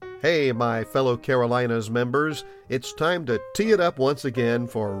Hey, my fellow Carolinas members, it's time to tee it up once again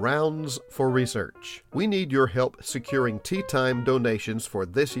for Rounds for Research. We need your help securing tea time donations for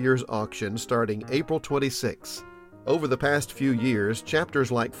this year's auction starting April 26. Over the past few years,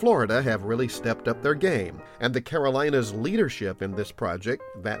 chapters like Florida have really stepped up their game, and the Carolinas' leadership in this project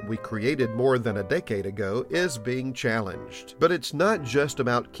that we created more than a decade ago is being challenged. But it's not just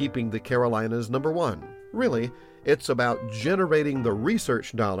about keeping the Carolinas number one. Really, it's about generating the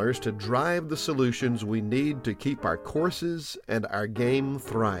research dollars to drive the solutions we need to keep our courses and our game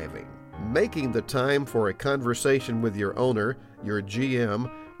thriving. Making the time for a conversation with your owner, your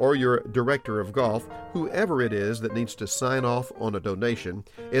GM, or your director of golf, whoever it is that needs to sign off on a donation,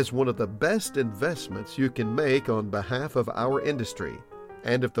 is one of the best investments you can make on behalf of our industry.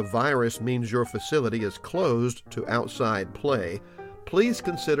 And if the virus means your facility is closed to outside play, please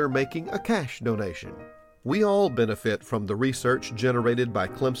consider making a cash donation. We all benefit from the research generated by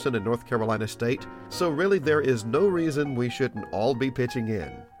Clemson and North Carolina State, so really there is no reason we shouldn't all be pitching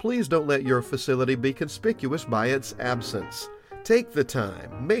in. Please don't let your facility be conspicuous by its absence. Take the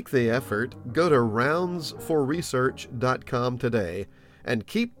time, make the effort, go to roundsforresearch.com today, and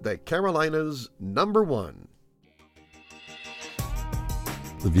keep the Carolinas number one.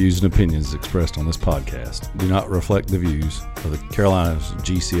 The views and opinions expressed on this podcast do not reflect the views of the Carolinas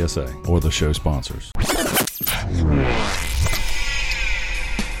GCSA or the show sponsors.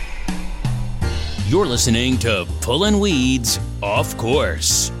 You're listening to Pullin' Weeds Off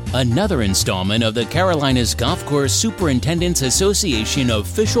Course, another installment of the Carolinas Golf Course Superintendents Association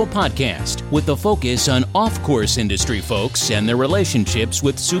official podcast with a focus on off-course industry folks and their relationships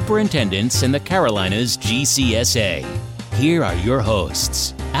with superintendents in the Carolinas GCSA. Here are your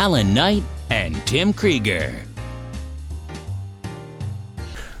hosts, Alan Knight and Tim Krieger.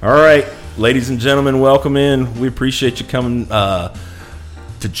 All right, ladies and gentlemen, welcome in. We appreciate you coming to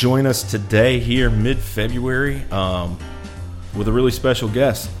join us today here mid-February with a really special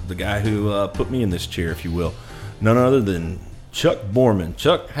guest, the guy who put me in this chair, if you will. None other than Chuck Borman.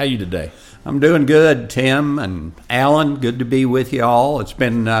 Chuck, how you today? I'm doing good, Tim and Alan. Good to be with you all. It's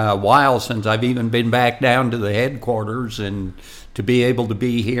been a while since I've even been back down to the headquarters, and to be able to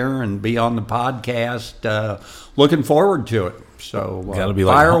be here and be on the podcast, looking forward to it. So Gotta be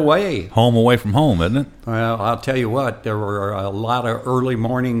fire like away. Home away from home, isn't it? Well, I'll tell you what, there were a lot of early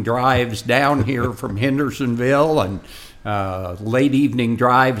morning drives down here from Hendersonville and late evening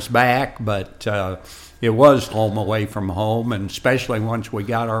drives back, but it was home away from home, and especially once we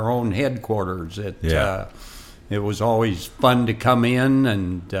got our own headquarters. It was always fun to come in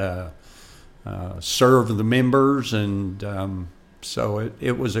and serve the members, and so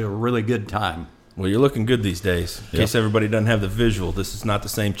it was a really good time. Well, you're looking good these days. In case everybody doesn't have the visual, this is not the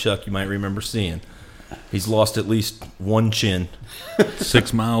same Chuck you might remember seeing. He's lost at least one chin.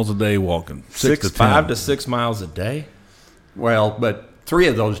 6 miles a day walking. 5 to 6 miles a day? Well, but 3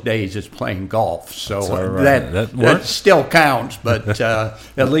 of those days is playing golf, so that still counts. But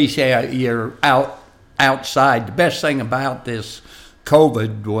at least you're outside. The best thing about this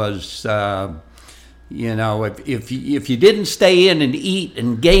COVID was, if you didn't stay in and eat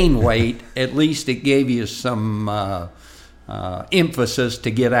and gain weight, at least it gave you some emphasis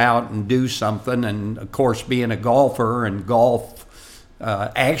to get out and do something. And of course, being a golfer and golf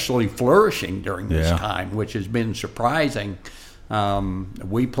actually flourishing during this time, which has been surprising.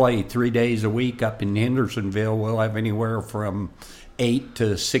 We play 3 days a week up in Hendersonville. We'll have anywhere from 8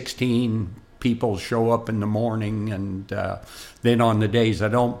 to 16 people show up in the morning, and then on the days I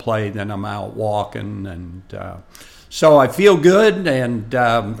don't play, then I'm out walking, and so I feel good, and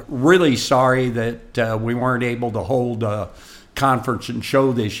really sorry that we weren't able to hold a conference and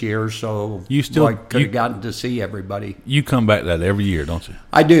show this year, so I could have gotten to see everybody. You come back to that every year, don't you?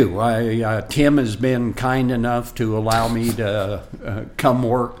 I do. Tim has been kind enough to allow me to come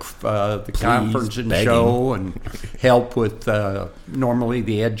work the conference and show and help with normally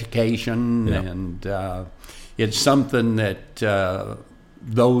the education, and it's something that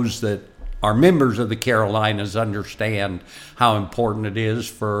those that are members of the Carolinas understand how important it is.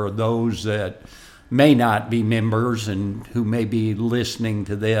 For those that may not be members and who may be listening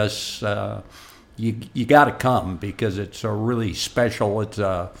to this, you got to come, because it's a really special. It's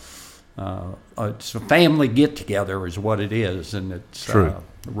a family get together is what it is, and it's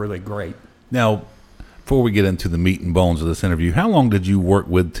really great. Now, before we get into the meat and bones of this interview, how long did you work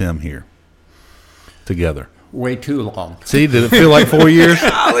with Tim here together? Way too long. See, did it feel like 4 years?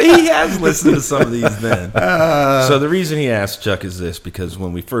 He has listened to some of these then. So the reason he asked Chuck is this, because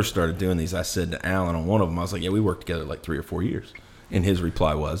when we first started doing these, I said to Alan on one of them, I was like, we worked together like 3 or 4 years. And his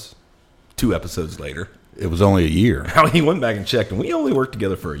reply was, 2 episodes later, It was only a year. He went back and checked, and we only worked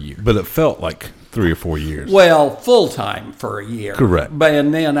together for a year. But it felt like 3 or 4 years. Well, full-time for a year. Correct. But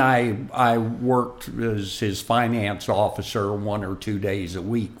and then I worked as his finance officer 1 or 2 days a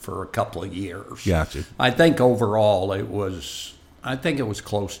week for a couple of years. Gotcha. I think overall it was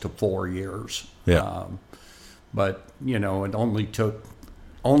close to 4 years. Yeah. But, it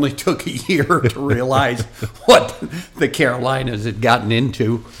only took a year to realize what the Carolinas had gotten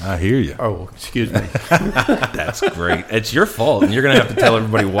into. I hear you. Oh, excuse me. That's great. It's your fault, and you're going to have to tell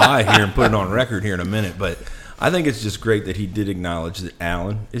everybody why here and put it on record here in a minute. But I think it's just great that he did acknowledge that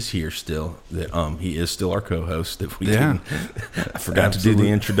Alan is here still, that he is still our co-host. That we I forgot to do the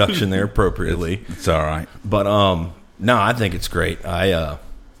introduction there appropriately. It's all right. But no, I think it's great. I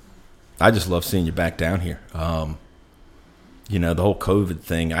just love seeing you back down here. The whole COVID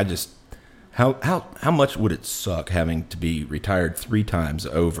thing, how much would it suck having to be retired 3 times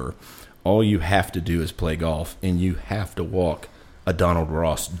over? All you have to do is play golf, and you have to walk a Donald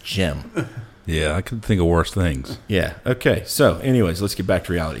Ross gem. Yeah, I could think of worse things. Yeah, okay. So, anyways, let's get back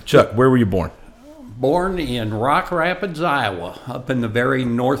to reality. Chuck, where were you born? Born in Rock Rapids, Iowa, up in the very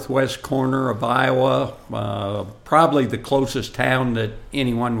northwest corner of Iowa. Probably the closest town that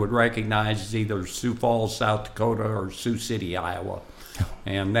anyone would recognize is either Sioux Falls, South Dakota, or Sioux City, Iowa.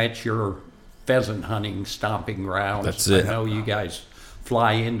 And that's your pheasant hunting stomping grounds. That's it. I know you guys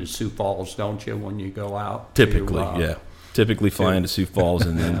fly into Sioux Falls, don't you, when you go out? Typically, yeah. Typically fly into Sioux Falls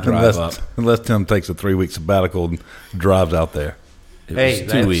and then drive up. Unless Tim takes a 3-week sabbatical and drives out there. Hey,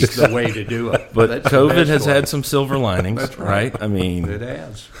 that's 2 weeks. the way to do it. But That's COVID has had some silver linings, That's right? I mean, it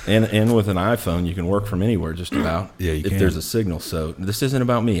has. And with an iPhone, you can work from anywhere just about. Yeah, you if can. there's a signal. So this isn't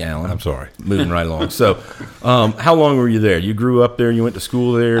about me, Alan. I'm sorry. Moving right along. So, how long were you there? You grew up there. You went to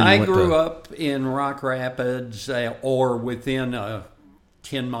school there. I grew up in Rock Rapids, or within a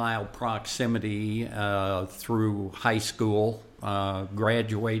 10-mile proximity through high school.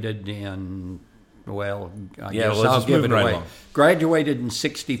 Graduated in. Well, I guess I'll give it away. Graduated in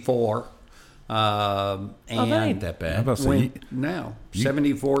 1964. And that ain't that bad.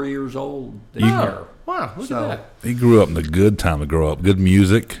 74 years old this year. Wow, look at that. He grew up in a good time to grow up. Good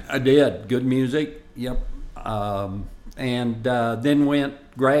music. I did. Good music, yep. And then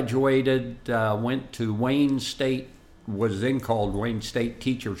graduated, went to Wayne State, was then called Wayne State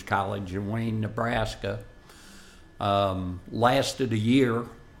Teachers College in Wayne, Nebraska. Lasted a year.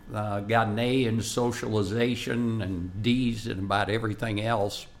 Got an A in socialization and D's in about everything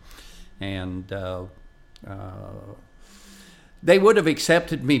else. And they would have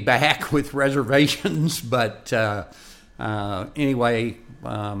accepted me back with reservations, but anyway,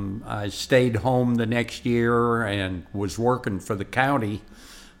 I stayed home the next year and was working for the county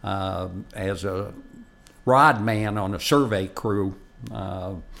as a rod man on a survey crew.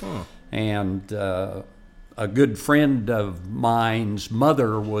 And a good friend of mine's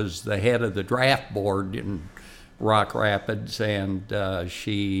mother was the head of the draft board in Rock Rapids, and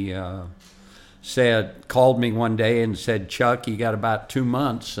she called me one day and said, "Chuck, you got about 2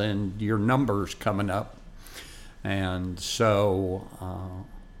 months and your number's coming up." And so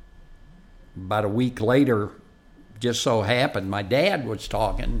about a week later, just so happened, my dad was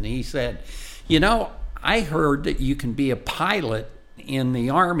talking, and he said, I heard that you can be a pilot in the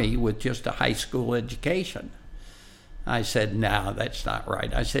Army with just a high school education. I said, no, that's not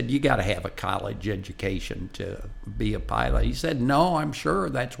right. I said, you got to have a college education to be a pilot. He said, no, I'm sure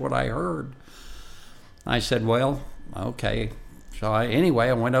that's what I heard. I said, well, okay. So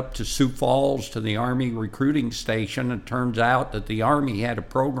I went up to Sioux Falls to the Army recruiting station. It turns out that the Army had a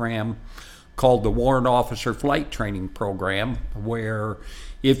program called the Warrant Officer Flight Training Program, where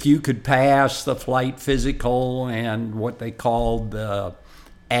if you could pass the flight physical and what they called the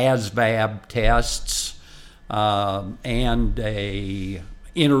ASVAB tests and a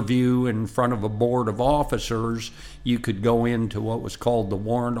interview in front of a board of officers, you could go into what was called the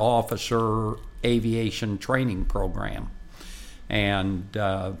Warrant Officer Aviation Training Program. And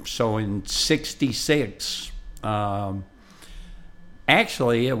so in 1966,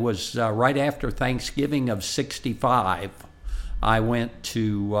 actually it was right after Thanksgiving of 1965, I went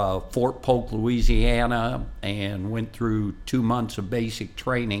to Fort Polk, Louisiana, and went through 2 months of basic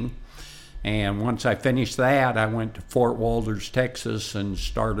training. And once I finished that, I went to Fort Walters, Texas, and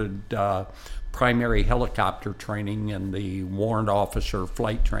started primary helicopter training in the Warrant Officer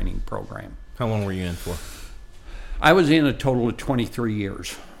Flight Training Program. How long were you in for? I was in a total of 23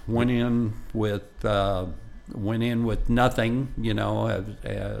 years. Went in with nothing,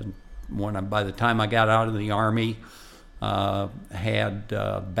 by the time I got out of the Army. Had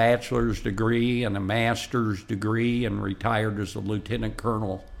a bachelor's degree and a master's degree, and retired as a lieutenant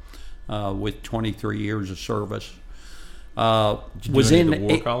colonel with 23 years of service. Did you do any of the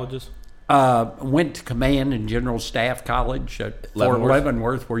war colleges? Went to Command and General Staff College at Fort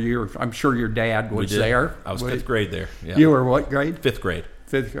Leavenworth, where I'm sure your dad was there. I was fifth grade there. Yeah. You were what grade? Fifth grade.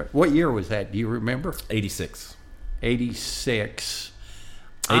 Fifth grade. What year was that? Do you remember? 86. 86.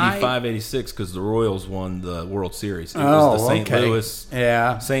 85, 86, because the Royals won the World Series. It was the St. Louis.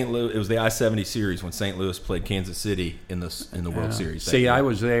 Yeah. St. Louis. It was the I-70 series when St. Louis played Kansas City in the World Series. See, I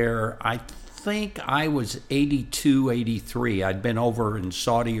was there. I think I was 82, 83. I'd been over in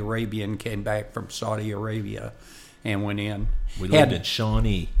Saudi Arabia and came back from Saudi Arabia and went in. We lived in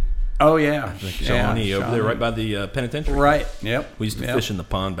Shawnee. Oh, yeah. Shawnee, over there right by the penitentiary. Right, yep. We used to fish in the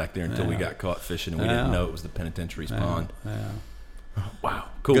pond back there until we got caught fishing, and we didn't know it was the penitentiary's pond. Yeah. Wow,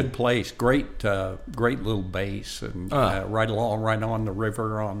 cool. Good place. Great little base, and right on the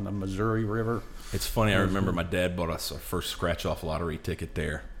river, on the Missouri River. It's funny, I remember my dad bought us our first scratch-off lottery ticket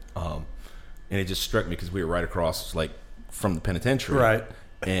there. And it just struck me because we were right across, like, from the penitentiary. Right.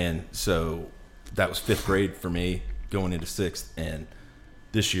 And so that was fifth grade for me, going into sixth. And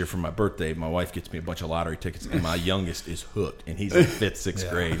this year for my birthday, my wife gets me a bunch of lottery tickets, and my youngest is hooked. And he's in fifth, sixth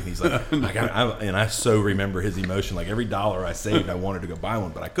grade. And he's like, and I so remember his emotion. Like, every dollar I saved, I wanted to go buy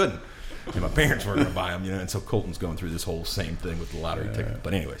one, but I couldn't. And my parents weren't going to buy them, And so Colton's going through this whole same thing with the lottery ticket.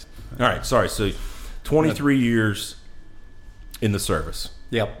 But anyways. All right, sorry. So 23 years in the service.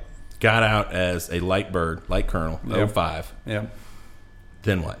 Yep. Got out as a light colonel, 05. Yep.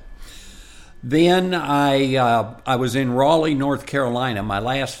 Then what? Then I was in Raleigh, North Carolina. My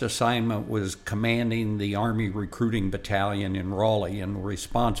last assignment was commanding the Army Recruiting Battalion in Raleigh and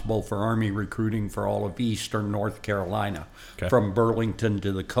responsible for Army recruiting for all of eastern North Carolina, from Burlington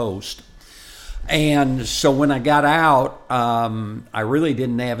to the coast. And so when I got out, I really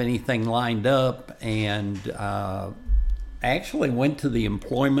didn't have anything lined up, and actually went to the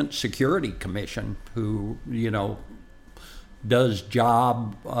Employment Security Commission, who, does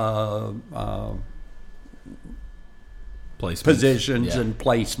job positions and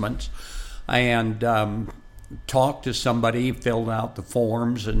placements, and talked to somebody, filled out the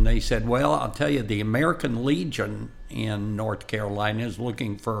forms, and they said, well, I'll tell you, the American Legion in North Carolina is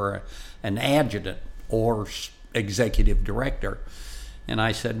looking for an adjutant or executive director. And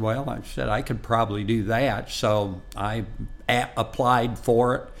I said, I could probably do that. So I applied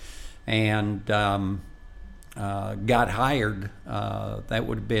for it and got hired. That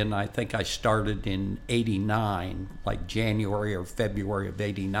would have been, I think I started in 89, like January or February of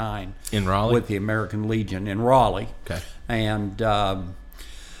 89. In Raleigh? With the American Legion in Raleigh. Okay. And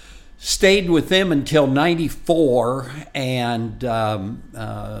stayed with them until 94, and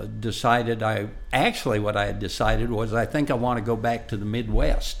decided what I had decided was I think I want to go back to the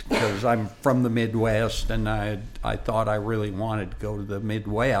Midwest, because I'm from the Midwest, and I thought I really wanted to go to the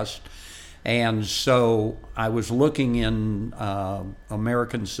Midwest. And so I was looking in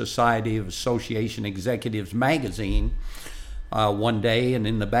American Society of Association Executives magazine one day, and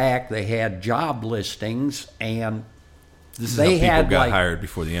in the back they had job listings, and this is how people got hired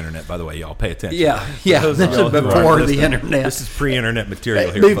before the internet, by the way. Y'all pay attention. Yeah. This is before the internet. This is pre-internet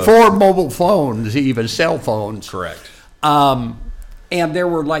material here, before folks. Mobile phones, even cell phones. Correct. And there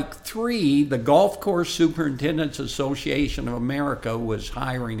were like three. The Golf Course Superintendents Association of America was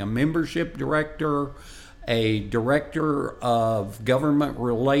hiring a membership director, a director of government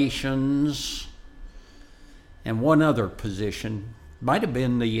relations, and one other position. Might have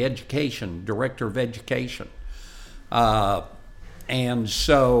been the director of education. And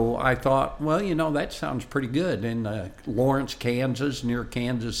so I thought, that sounds pretty good. In Lawrence, Kansas, near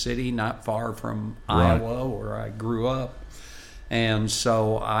Kansas City, not far from Iowa, where I grew up. And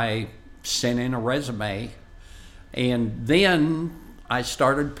so I sent in a resume, and then I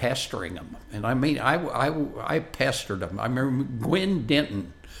started pestering them. And I pestered them. I remember Gwen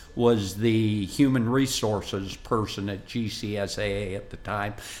Denton was the human resources person at GCSAA at the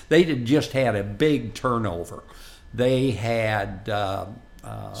time. They had just had a big turnover. They had...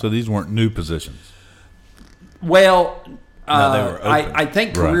 so these weren't new positions? Well... No, they were open. I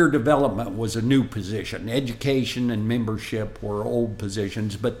think career development was a new position. Education and membership were old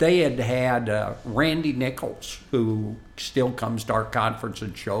positions, but they had Randy Nichols, who still comes to our conference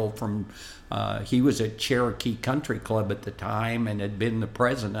and show from. He was at Cherokee Country Club at the time and had been the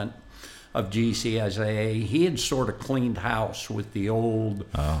president of GCSAA. He had sort of cleaned house with the old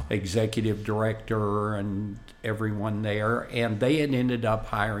executive director and everyone there, and they had ended up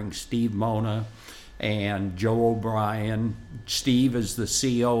hiring Steve Mona and Joe O'Brien. Steve is the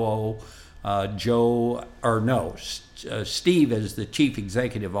COO, Steve is the Chief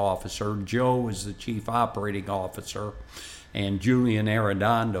Executive Officer, Joe is the Chief Operating Officer, and Julian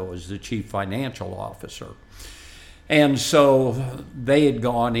Arredondo as the chief financial officer. And so they had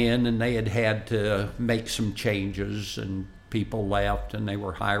gone in and they had to make some changes, and people left and they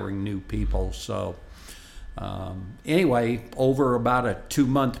were hiring new people. So anyway, over about a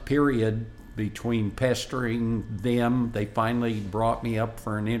 2-month period between pestering them, they finally brought me up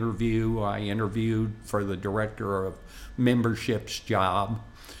for an interview. I interviewed for the director of membership's job,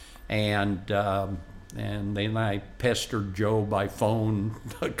 and then I pestered Joe by phone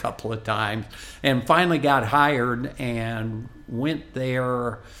a couple of times, and finally got hired and went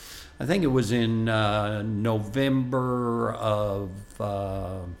there. I think it was in November of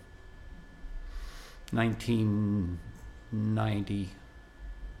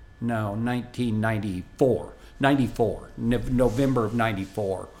 1994. November of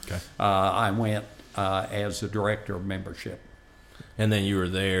 94. Okay. I went as the director of membership. And then you were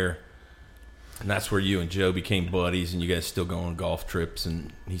there, and that's where you and Joe became buddies, and you guys still go on golf trips,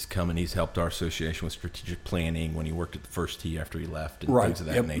 and he's helped our association with strategic planning when he worked at the First Tee after he left and things of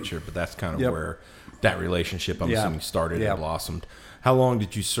that nature. But that's kind of where that relationship, I'm assuming, started and blossomed. How long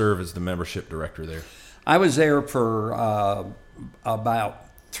did you serve as the membership director there? I was there for about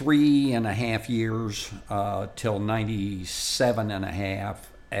 3.5 years till 97.5,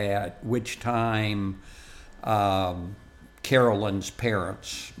 at which time Carolyn's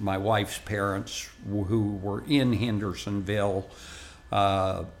parents, my wife's parents, who were in Hendersonville,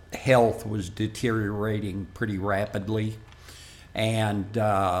 health was deteriorating pretty rapidly. And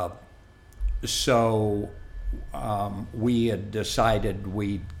so we had decided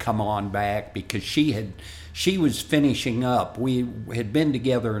we'd come on back because she was finishing up. We had been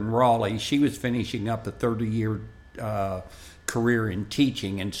together in Raleigh. She was finishing up a 30-year career in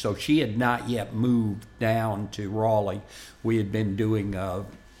teaching, and so she had not yet moved down to Raleigh. We had been doing a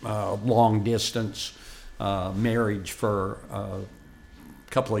long distance marriage for a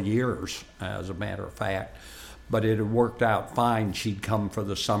couple of years, as a matter of fact, but it had worked out fine. She'd come for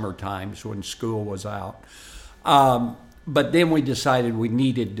the summer times when school was out. But then we decided we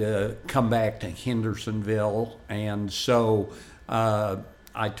needed to come back to Hendersonville, and so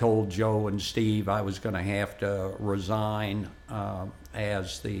I told Joe and Steve I was going to have to resign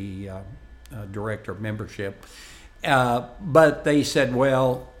as the director of membership. But they said,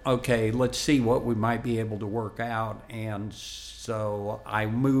 well, okay, let's see what we might be able to work out. And so I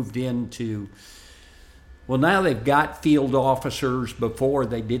moved into, well, now they've got field officers. Before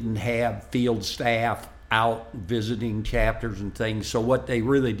they didn't have field staff out visiting chapters and things. So what they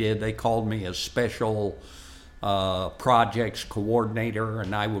really did, they called me a special projects coordinator,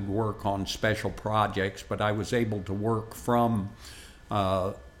 and I would work on special projects, but I was able to work from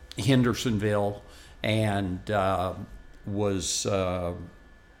Hendersonville and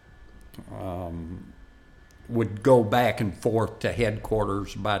would go back and forth to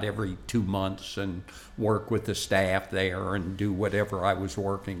headquarters about every 2 months and work with the staff there and do whatever I was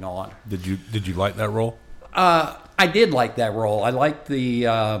working on. Did you like that role? I did like that role. I liked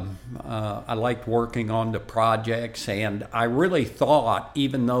I liked working on the projects, and I really thought,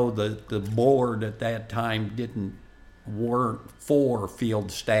 even though the board at that time weren't for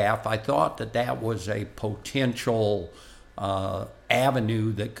field staff, I thought that was a potential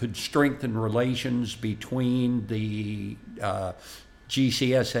avenue that could strengthen relations between the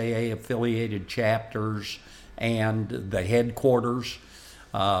GCSAA affiliated chapters and the headquarters.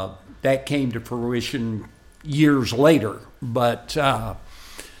 That came to fruition years later, but it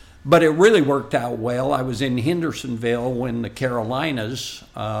really worked out well. I was in Hendersonville when the Carolinas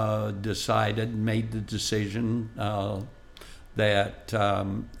made the decision that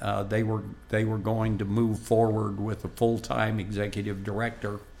they were going to move forward with a full-time executive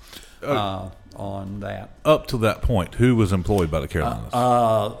director on that. Up to that point, who was employed by the Carolinas?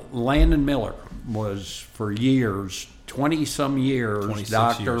 Landon Miller was for years, 20-some years,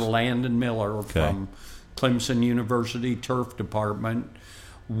 Dr. Landon Miller from Clemson University Turf Department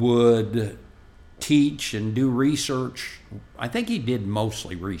would teach and do research. I think he did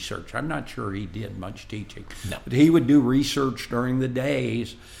mostly research. I'm not sure he did much teaching. No. But he would do research during the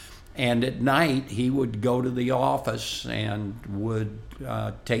days, and at night he would go to the office and would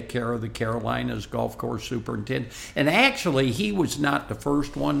take care of the Carolinas golf course superintendent. And actually, he was not the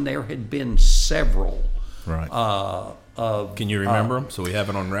first one. There had been several. Right. Can you remember them so we have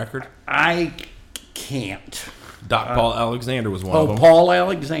it on record? I can't. Paul Alexander was one of them. Paul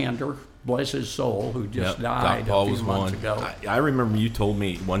Alexander, bless his soul, who just died Paul a few was months one. ago. I remember you told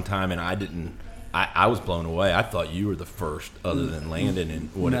me one time, and I was blown away. I thought you were the first, other than Landon, and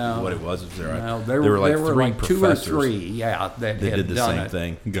what it was. There were like two or three, that did the done same it.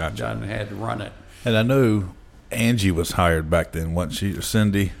 thing. Gotcha. Had to run it. And I know Angie was hired back then, wasn't she? Or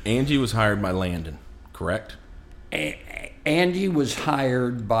Cindy? Angie was hired by Landon, correct? Angie was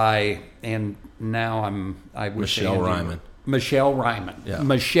hired by, and now I wish Michelle Angie Ryman. Michelle Ryman. Yeah.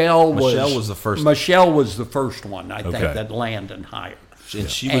 Michelle was the first. Michelle was the first one, I think, Okay. that Landon hired. And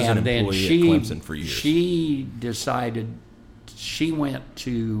she was an employee at Clemson for years. She decided she went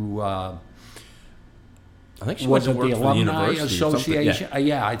to. I think she Was went it to the work for Alumni university or something. Association? Yeah.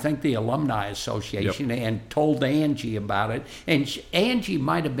 Yeah, I think the Alumni Association, and told Angie about it. And Angie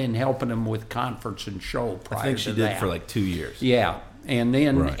might have been helping him with conference and show prior I think she to did that. for like 2 years. Yeah, and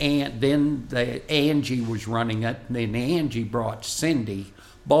then Right. Angie was running it. And then Angie brought Cindy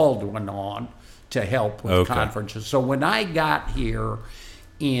Baldwin on to help with Okay. conferences. So when I got here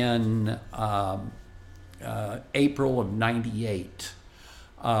in April of '98.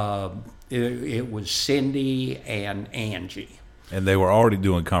 It was Cindy and Angie. And they were already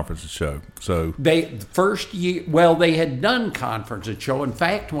doing conference and show. So They first year, well, they had done conference and show. In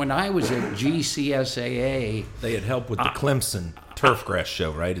fact, when I was at GCSAA, They had helped with the Clemson turfgrass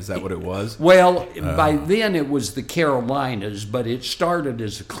show, right? Is that what it was? well, by then it was the Carolinas, but it started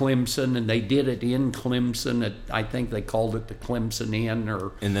as a Clemson, and they did it in Clemson. I think they called it the Clemson Inn,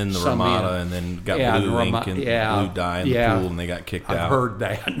 or And then the some Ramada, inn. and then got Yeah, blue the ink Rama- and yeah, blue dye in yeah. the pool, and they got kicked I've out. heard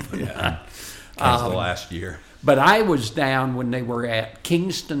that. That was the last year. But I was down when they were at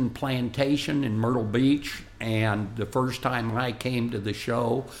Kingston Plantation in Myrtle Beach, and the first time I came to the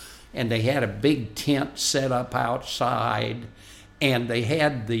show, and they had a big tent set up outside, and they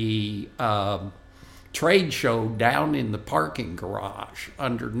had the trade show down in the parking garage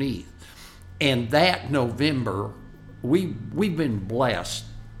underneath. And that November, we've been blessed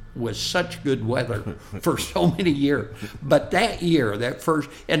with such good weather for so many years. But that year, that first,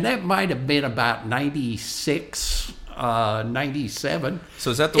 and that might have been about 96, 97.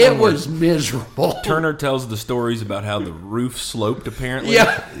 So is that the it one where was miserable. Turner tells the stories about how the roof sloped, apparently.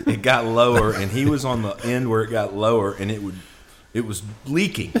 Yeah. It got lower, and he was on the end where it got lower, and it was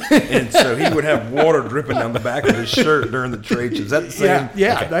leaking. And so he would have water dripping down the back of his shirt during the trade show. Is that the same?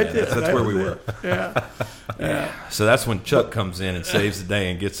 Yeah, Okay, that's where we were. Yeah. So that's when Chuck comes in and saves the day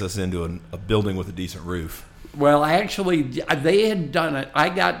and gets us into a building with a decent roof. Well, actually, they had done it. I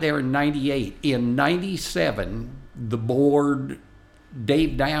got there in 98. In 97, the board,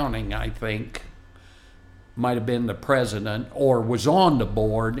 Dave Downing, I think, might have been the president or was on the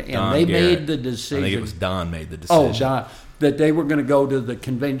board, and Don they Garrett. made the decision. I think it was Don made the decision. Oh, Don, that they were going to go to the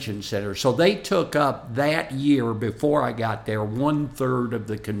convention center. So they took up that year before I got there 1/3 of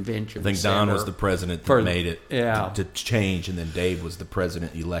the convention I think center. Don was the president that For- made it yeah. to change, and then Dave was the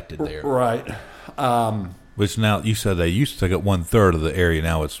president elected there. Right. which now you said they used to take up 1/3 of the area.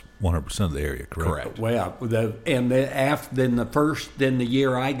 Now it's 100% of the area, correct? Correct. Well, then the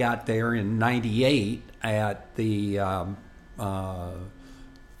year I got there in '98 at the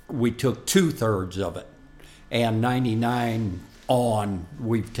we took 2/3 of it, and '99 on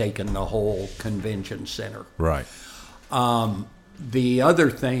we've taken the whole convention center. Right. The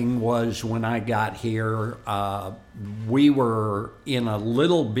other thing was when I got here, we were in a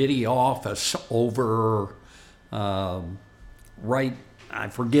little bitty office over right. I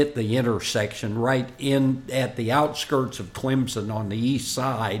forget the intersection, right in at the outskirts of Clemson on the east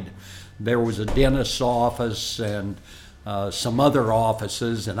side. There was a dentist's office and some other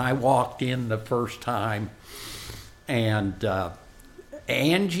offices, and I walked in the first time, and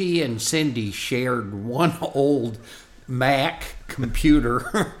Angie and Cindy shared one old Mac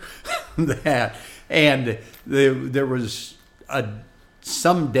computer and there was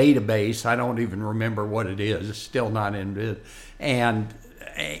some database. I don't even remember what it is. It's still not in it. And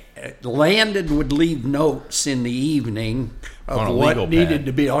Landon would leave notes in the evening On a of what legal needed pad.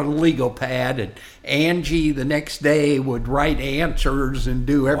 to be on a legal pad, and Angie the next day would write answers and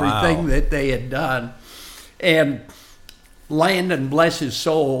do everything Wow. that they had done. And Landon, bless his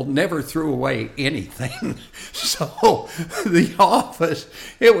soul, never threw away anything. So the office,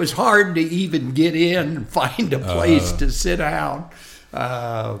 it was hard to even get in and find a place to sit down.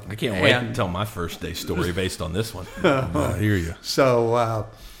 I can't wait to And- tell my first day story based on this one. I hear you. So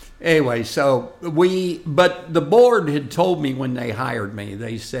anyway, but the board had told me when they hired me,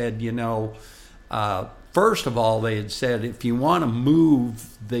 they said, first of all, they had said, if you want to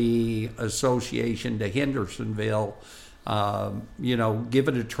move the association to Hendersonville, give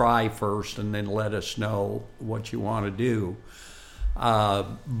it a try first and then let us know what you want to do.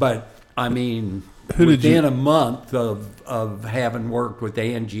 But I mean, within a month of having worked with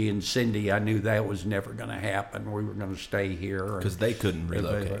Angie and Cindy, I knew that was never going to happen. We were going to stay here because they couldn't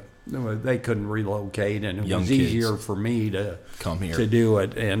relocate. They couldn't relocate, and it Young was kids easier for me to come here to do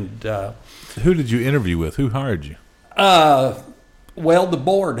it. And who did you interview with? Who hired you? Well, the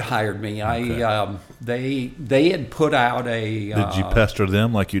board hired me. Okay. They had put out a. Did you pester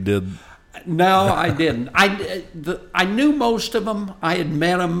them like you did? No, I didn't. I knew most of them. I had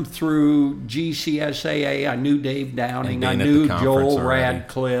met them through GCSAA. I knew Dave Downing. I knew Joel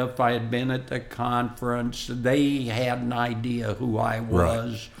Radcliffe. I had been at the conference. They had an idea who I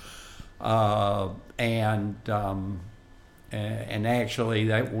was, and actually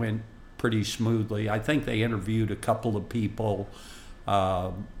that went pretty smoothly. I think they interviewed a couple of people,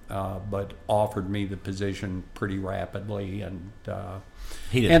 but offered me the position pretty rapidly. And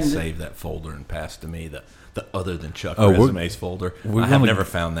he didn't save that folder and pass to me the other than Chuck resumes folder. I have never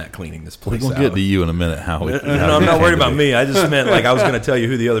found that cleaning this place out. We'll get to you in a minute, Howie. No, I'm not worried about me. I just meant like I was going to tell you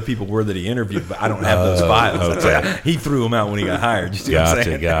who the other people were that he interviewed, but I don't have those files. Okay. He threw them out when he got hired. You see what I'm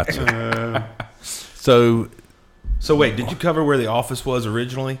saying? Gotcha. So wait, did you cover where the office was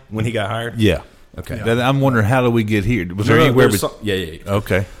originally when he got hired? Yeah. Okay. Then I'm wondering, how did we get here? Was there anywhere? Yeah.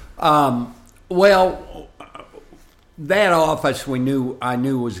 Okay. Well, that office I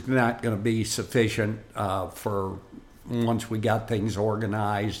knew was not going to be sufficient for once we got things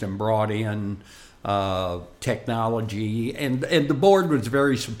organized and brought in technology, and the board was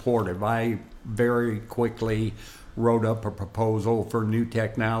very supportive. I very quickly wrote up a proposal for new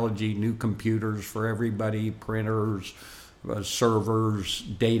technology, new computers for everybody, printers, servers,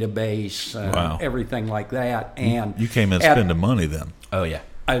 database, everything like that. And you came in spending money then. Oh yeah.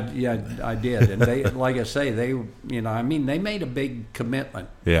 I did, and they, like I say, they made a big commitment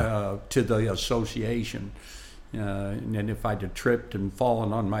to the association. And if I'd have tripped and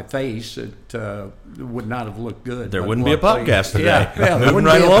fallen on my face, it would not have looked good. There wouldn't be a podcast today. Yeah, there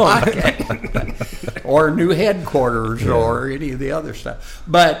wouldn't be a podcast. Or new headquarters or any of the other stuff.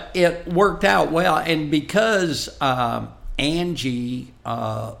 But it worked out well. And because Angie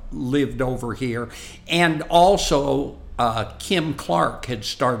lived over here, and also Kim Clark had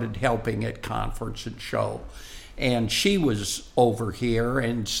started helping at Conference and Show. And she was over here,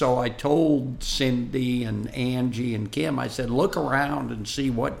 and so I told Cindy and Angie and Kim, I said, look around and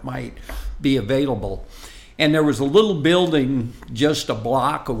see what might be available. And there was a little building just a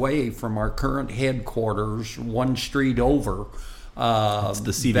block away from our current headquarters, one street over. It's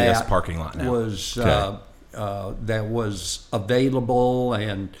the CVS parking lot now. That was available,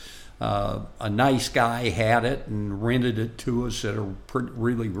 and a nice guy had it and rented it to us at a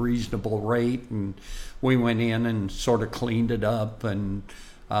really reasonable rate, and we went in and sort of cleaned it up, and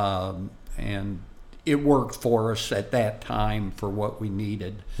it worked for us at that time for what we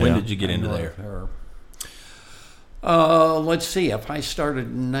needed. When did you get into there? Let's see. If I started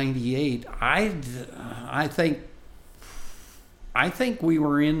in '98, I think we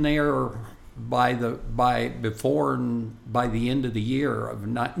were in there by the end of the year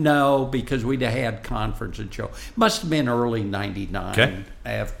of because we'd had Conference and Show. Must have been early '99. Okay.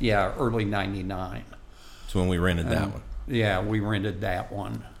 Early '99. That's when we rented that one. Yeah, we rented that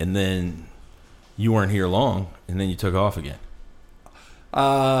one. And then you weren't here long, and then you took off again.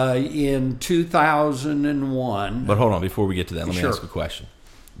 In 2001. But hold on, before we get to that, let me ask a question.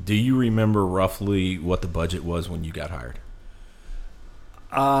 Do you remember roughly what the budget was when you got hired?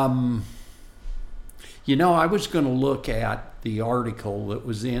 I was going to look at the article that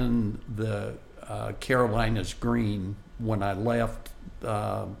was in the Carolinas Green when I left,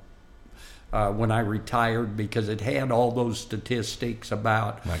 when I retired, because it had all those statistics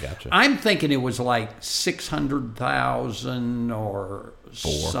about. I gotcha. I'm thinking it was like 600,000 or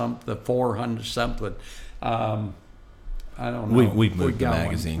something, 400 something. I don't know. We've moved the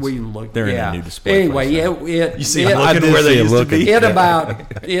magazines. We can look. They're in a new display. Anyway, you see, I'm looking where they used to be.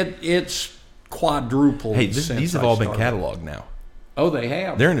 It's quadrupled. Hey, these have all been cataloged now. Oh, they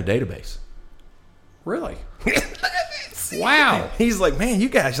have. They're in a database. Really? Wow. He's like, man, you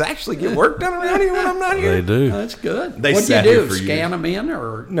guys actually get work done around here when I'm not here. They do. That's good. What do you do? Scan them in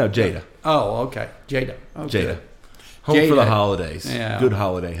or no? Jada. Oh, okay. Jada. Oh, Jada. Good. Home Jada. for the holidays. Yeah. Good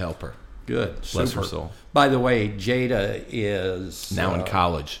holiday helper. Good. Bless Super. her soul. By the way, Jada is now in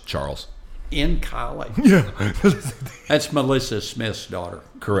college, Charles. In college. Yeah. That's Melissa Smith's daughter.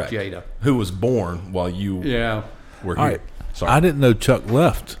 Correct. Jada. Who was born while you were here. All right. Sorry. I didn't know Chuck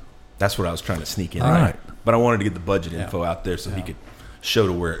left. That's what I was trying to sneak in. All right. But I wanted to get the budget info out there so he could show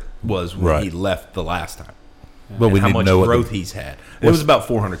to where it was when he left the last time. But we how need much to know growth he's had. It was about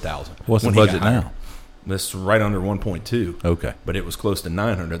 $400,000. What's the budget now? This right under 1.2. Okay. But it was close to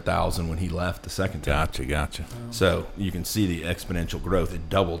 900,000 when he left the second time. Gotcha. So you can see the exponential growth. It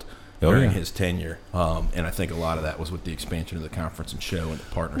doubled during his tenure. And I think a lot of that was with the expansion of the conference and show and the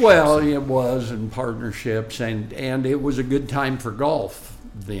partnerships. Well, it was, and partnerships, and it was a good time for golf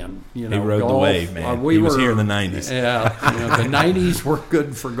then. You know, he rode golf, the wave, man. He was here in the 90s. Yeah, the 90s were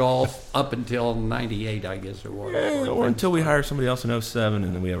good for golf up until 98, I guess it was. Or until we hire somebody else in 07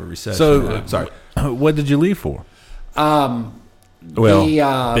 and then we have a recession. So, sorry. What did you leave for? Bigger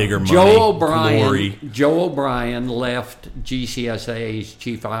money, glory. Joe O'Brien left GCSA's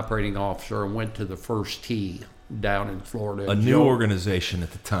chief operating officer and went to the First Tee down in Florida. A new organization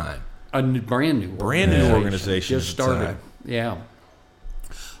at the time. A brand new organization. Just started. Yeah.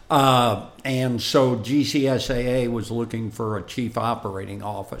 And so GCSAA was looking for a chief operating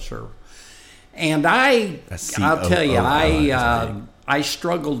officer. And I'll tell you, I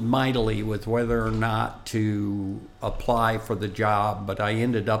struggled mightily with whether or not to apply for the job, but I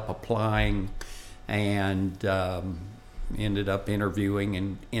ended up applying and ended up interviewing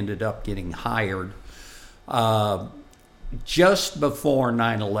and ended up getting hired just before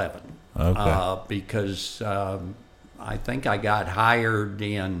 9/11. Okay. Because I think I got hired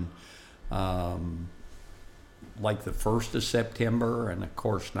in like the 1st of September, and of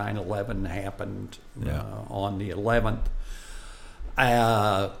course 9/11 happened on the 11th.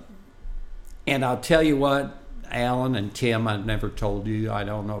 And I'll tell you what, Alan and Tim, I've never told you, I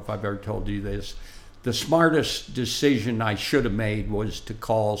don't know if I've ever told you this, the smartest decision I should have made was to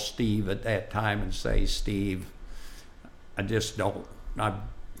call Steve at that time and say, Steve, I just don't,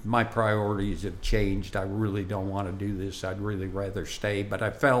 my priorities have changed. I really don't want to do this. I'd really rather stay. But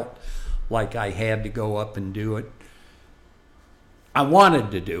I felt like I had to go up and do it. I wanted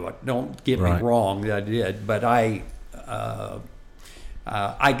to do it. Don't get me wrong, I did. But I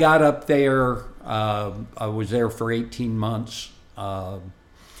got up there. I was there for 18 months.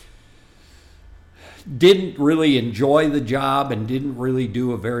 Didn't really enjoy the job and didn't really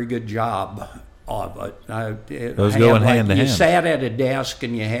do a very good job of it. Those going hand to hand. You sat at a desk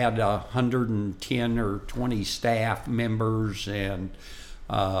and you had 110 or 20 staff members, and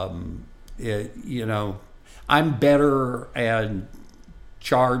I'm better in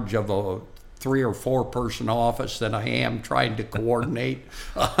charge of a 3 or 4 person office than I am trying to coordinate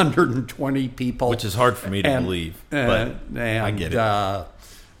 120 people, which is hard for me to believe, but I get it.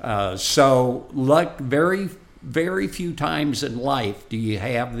 So, very, very few times in life do you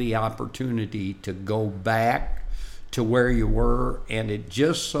have the opportunity to go back to where you were, and it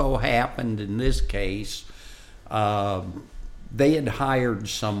just so happened in this case, they had hired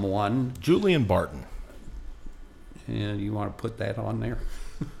someone. Julian Barton. Yeah, you want to put that on there?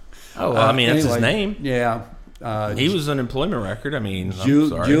 Oh, well, I mean, that's his name. Yeah. He was an employment record. I mean, I'm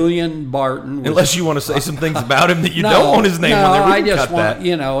sorry. Julian Barton. Unless you want to say some things about him that you don't want his name on there. I just want,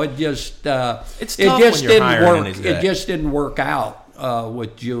 it just, it's tough when you're hiring his guy. It just didn't work out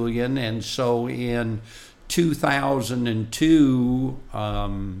with Julian. And so in 2002,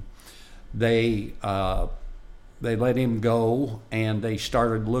 they let him go, and they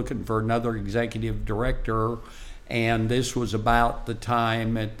started looking for another executive director. And this was about the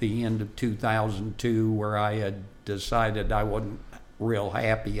time at the end of 2002 where I had decided I wasn't real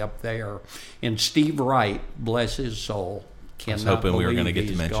happy up there. And Steve Wright, bless his soul, I was hoping we were going to get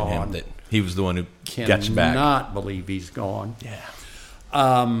to mention him, that he was the one who got you back. Cannot believe he's gone. Yeah.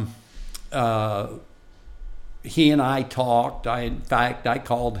 He and I talked. In fact, I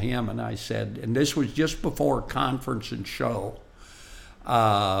called him and I said, and this was just before conference and show,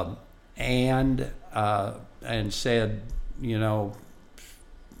 and said,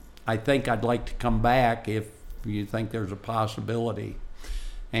 I think I'd like to come back if you think there's a possibility.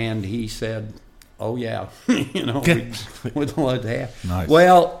 And he said, oh, yeah, we'd love to have. Nice.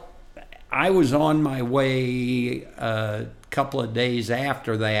 Well, I was on my way a couple of days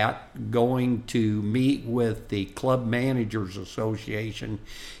after that, going to meet with the Club Managers Association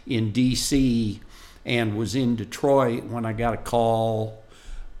in D.C., and was in Detroit when I got a call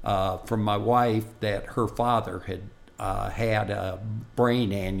from my wife that her father had had a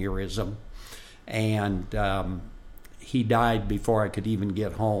brain aneurysm, and he died before I could even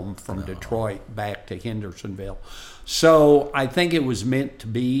get home from Detroit back to Hendersonville. So I think it was meant to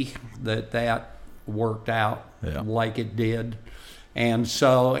be that worked out like it did. And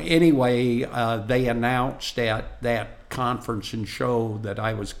so anyway, they announced at that conference and show that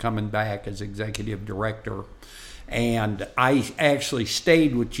I was coming back as executive director. And I actually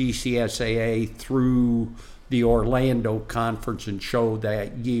stayed with GCSAA through the Orlando conference and show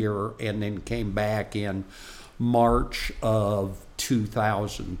that year, and then came back in March of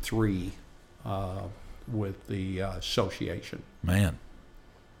 2003. the association. Man.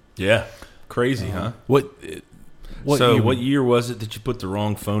 Yeah. Crazy, huh? What What year was it that you put the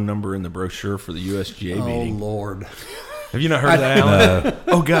wrong phone number in the brochure for the USGA meeting? Oh, Lord. Have you not heard that, Alan?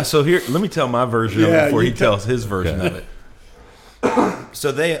 Oh, God. So here, let me tell my version of it before he tells his version of it.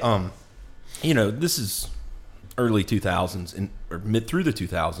 So they, this is early 2000s or mid through the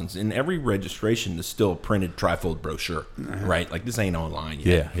 2000s. In every registration is still a printed trifold brochure, right? Like this ain't online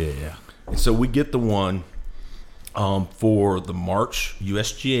yet. Yeah. And so we get the one for the March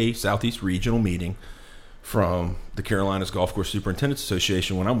USGA Southeast Regional meeting from the Carolinas Golf Course Superintendents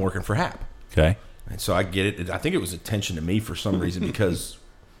Association when I'm working for HAP. Okay. And so I get it. I think it was attention to me for some reason because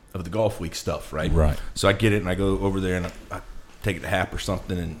of the Golf Week stuff, right? Right. So I get it, and I go over there, and I take it to HAP or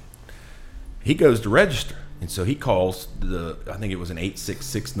something, and he goes to register. And so he calls I think it was an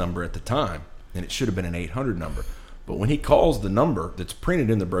 866 number at the time, and it should have been an 800 number. But when he calls the number that's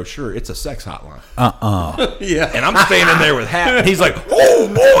printed in the brochure, it's a sex hotline. Yeah. And I'm standing there with Hap, and he's like, "Oh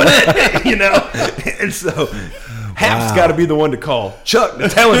boy," And so Hap's got to be the one to call Chuck to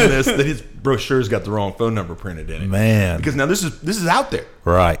tell him that his brochure's got the wrong phone number printed in it. Man. Because now this is out there.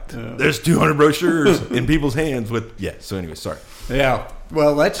 Right. There's 200 brochures in people's hands with So anyway, sorry. Yeah.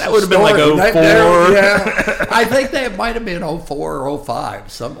 Well, that would have been like 04. Yeah. I think that might have been 04 or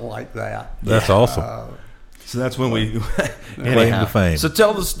 05, something like that. That's awesome. So that's when we Claim to fame. So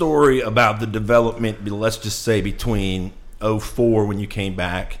tell the story about the development, let's just say between 04 when you came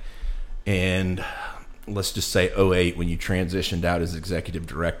back and let's just say 08 when you transitioned out as executive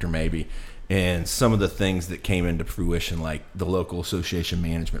director maybe, and some of the things that came into fruition like the local association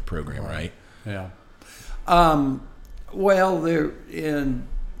management program, right? Yeah. Well, they're in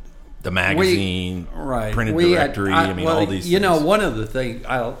the magazine, printed directory. All these things. One of the things,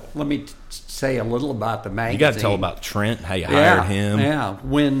 let me say a little about the magazine. You got to tell about Trent, how you hired him. Yeah.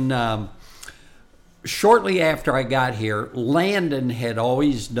 When shortly after I got here, Landon had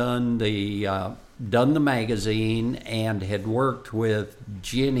always done the magazine and had worked with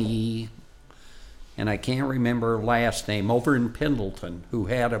Jenny, and I can't remember her last name, over in Pendleton, who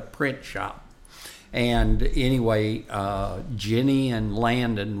had a print shop. And anyway, Jenny and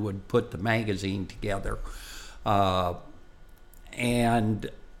Landon would put the magazine together. And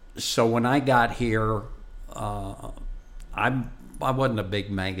so when I got here, I wasn't a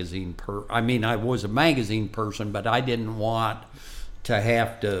big magazine I was a magazine person, but I didn't want to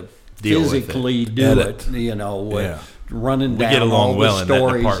have to physically do it, running down all the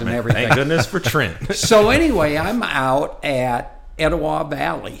stories and everything. Thank goodness for Trent. So anyway, I'm out at Etowah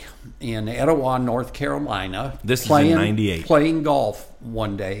Valley in Etowah, North Carolina. This is in 98. Playing golf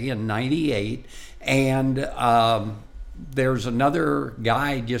one day in 98. And there's another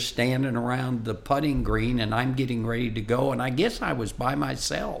guy just standing around the putting green, and I'm getting ready to go. And I guess I was by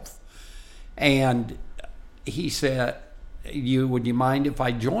myself. And he said, would you mind if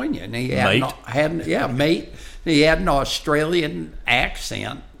I join you? And he mate. He had an Australian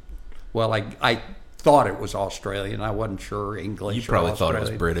accent. Well, I thought it was Australian. I wasn't sure English. You probably or thought it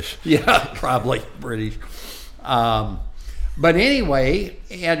was British. Yeah, probably British. But anyway,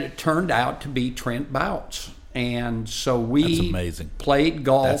 it turned out to be Trent Bouts. And so we played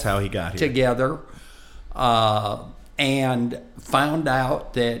golf. That's how he got here. Together. And found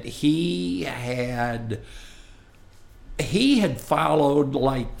out that he had followed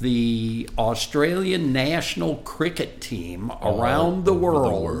like the Australian national cricket team around the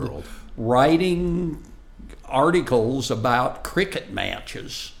world, writing articles about cricket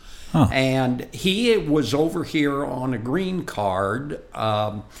matches. Huh. And he was over here on a green card.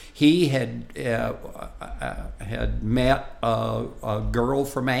 He had met a girl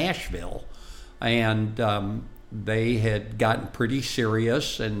from Asheville, and they had gotten pretty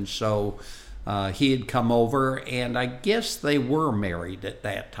serious, and so he had come over, and I guess they were married at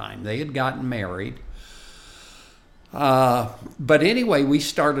that time. They had gotten married. But anyway, we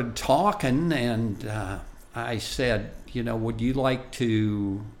started talking, and I said, would you like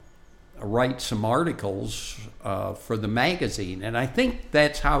to write some articles for the magazine? And I think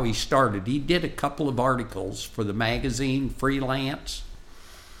that's how he started. He did a couple of articles for the magazine, freelance.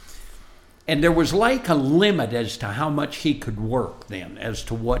 And there was like a limit as to how much he could work then, as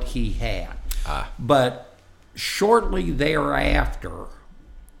to what he had. But shortly thereafter,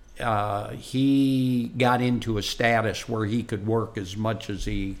 he got into a status where he could work as much as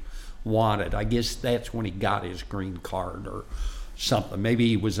he wanted. I guess that's when he got his green card or something. Maybe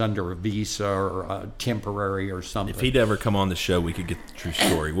he was under a visa or a temporary or something. If he'd ever come on the show, we could get the true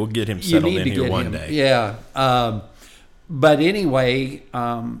story. We'll get him settled in here one day. Yeah. But anyway,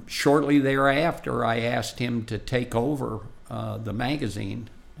 shortly thereafter, I asked him to take over the magazine,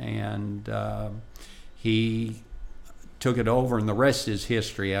 and he took it over, and the rest is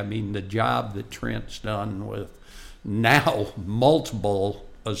history. I mean, the job that Trent's done with now multiple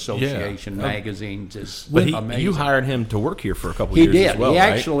association magazines is amazing. You hired him to work here for a couple He years did. as well, He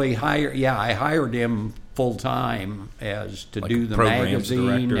right? actually hired. Yeah, I hired him full time to do the programs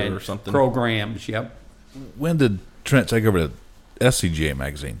magazine director and or something? programs. Yep. When did Trent take over the SCGA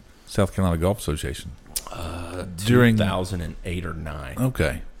magazine, South Carolina Golf Association? During 2008 or 9.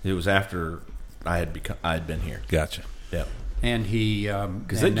 Okay, It was after I had been here. gotcha. Yep. And he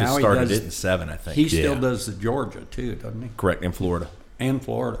Because they just started it in 7, I think. He still Yeah. does the Georgia too, doesn't he? Correct, in Florida. And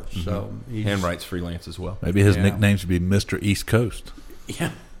Florida. So he's, And writes freelance as well. Maybe his Yeah. nickname should be Mr. East Coast.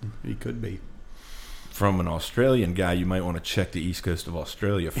 Yeah, he could be. From an Australian guy, you might want to check the east coast of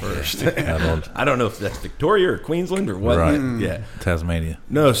Australia first. don't- I don't know if that's Victoria or Queensland or what. Right. Yeah. Tasmania.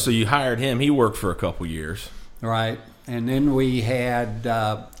 No, so you hired him. He worked for a couple years. Right. And then we had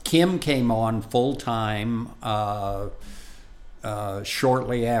Kim came on full time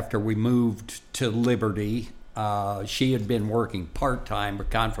shortly after we moved to Liberty. She had been working part-time at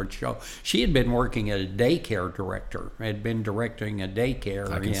Conference Show. She had been working as a daycare director, had been directing a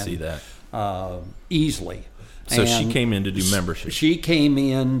daycare. I can see that. Easily. So she And came in to do membership. She came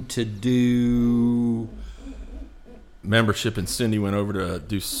in to do... Membership, and Cindy went over to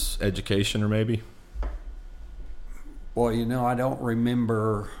do education or maybe? Well, I don't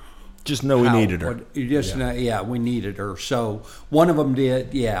remember... Just know we needed her. You just know, we needed her. So one of them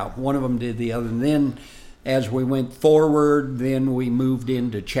did, one of them did the other. And then as we went forward, then we moved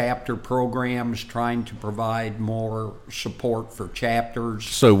into chapter programs, trying to provide more support for chapters.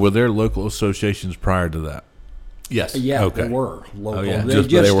 So were there local associations prior to that? Yes. Yeah, Okay. they were local. Oh, yeah. They Just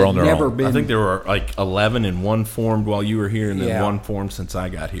just they were had on their never own. been. I think there were like 11 and one formed while you were here, and then Yeah. one formed since I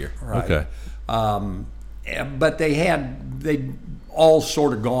got here. Right. Okay. But they'd all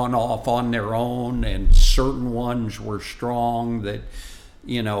sort of gone off on their own, and certain ones were strong that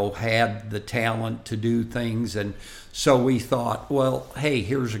had the talent to do things. And so we thought, well, hey,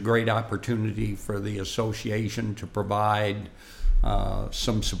 here's a great opportunity for the association to provide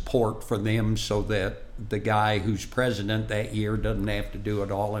some support for them, so that the guy who's president that year doesn't have to do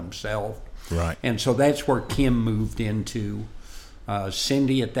it all himself. Right. And so that's where Kim moved into.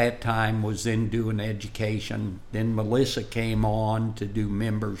 Cindy at that time was then doing education. Then Melissa came on to do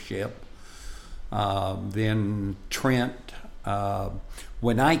membership. Then Trent.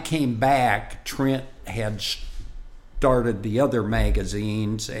 When I came back, Trent had started the other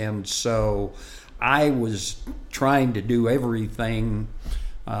magazines, and so I was trying to do everything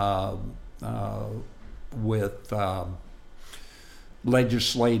with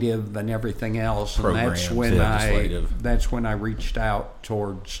legislative and everything else, and Programs, that's when I reached out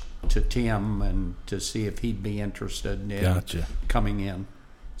to Tim and to see if he'd be interested in Gotcha. coming in.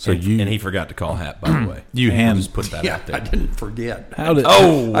 So and he forgot to call Hap, by the way. just Put that out I there. didn't forget. How did?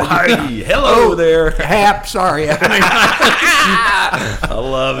 Hello there. Hap, sorry. I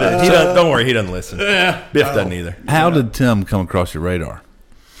love it. Don't worry, he doesn't listen. Biff doesn't either. How did Tim come across your radar?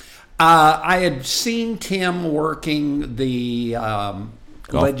 I had seen Tim working the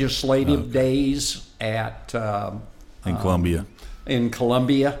legislative days at In Columbia. in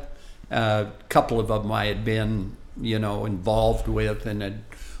Columbia. A couple of them I had been, involved with, and had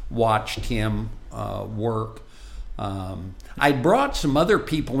watched him work. I brought some other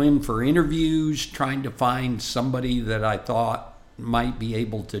people in for interviews, trying to find somebody that I thought might be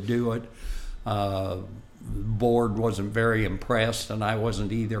able to do it. The board wasn't very impressed, and I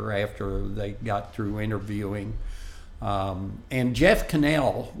wasn't either after they got through interviewing. And Jeff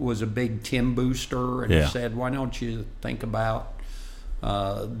Cannell was a big Tim booster, and Yeah. he said, why don't you think about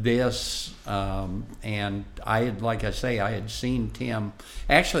this? And I had, like I say, I had seen Tim.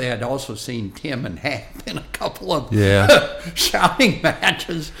 Actually, I had also seen Tim and Hap in a couple of shouting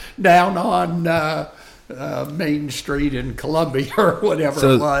matches down on Main Street in Columbia or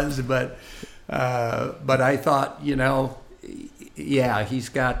whatever it was. But I thought, he's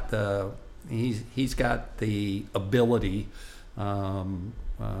got the ability.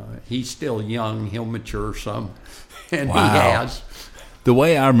 He's still young. He'll mature some, and he has. The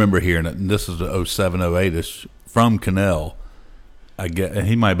way I remember hearing it, and this is the 07, 08-ish, from Cannell, and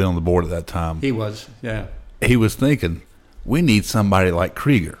he might have been on the board at that time. He was, yeah. He was thinking, we need somebody like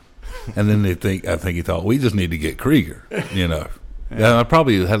Krieger. And then I think he thought, we just need to get Krieger, Yeah, it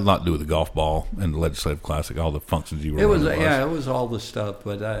probably had a lot to do with the golf ball and the Legislative Classic, all the functions you were running. It was all the stuff,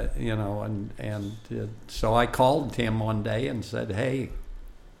 but so I called Tim one day and said, "Hey,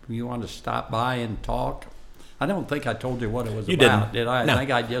 you want to stop by and talk?" I don't think I told you what it was You about, didn't. did I? No. I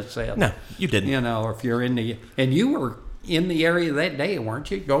think I just said, No, you didn't. If you're in and you were in the area that day,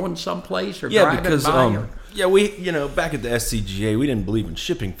 weren't you? Going someplace or Yeah, driving because by? we back at the SCGA, we didn't believe in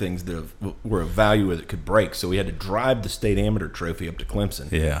shipping things that were of value that could break, so we had to drive the state amateur trophy up to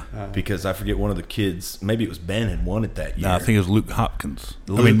Clemson. Yeah. Because I forget, one of the kids, maybe it was Ben, had won it that year. No, I think it was Luke Hopkins.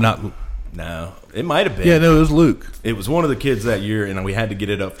 Not. No, it might have been. Yeah, no, it was Luke. It was one of the kids that year, and we had to get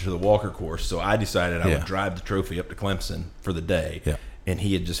it up to the Walker course. So I decided I would drive the trophy up to Clemson for the day. Yeah. And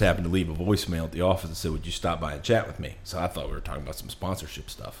he had just happened to leave a voicemail at the office and said, "Would you stop by and chat with me?" So I thought we were talking about some sponsorship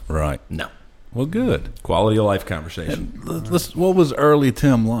stuff. Right. No. Well, good. Quality of life conversation. What was early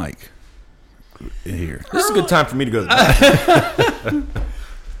Tim like here? This is a good time for me to go to the bathroom.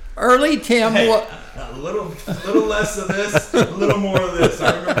 Early Tim, A little less of this, a little more of this.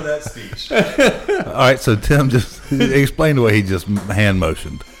 I remember that speech. All right, so Tim, just explain the way he just hand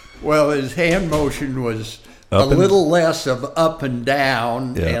motioned. well, his hand motion was Up a and- little less of up and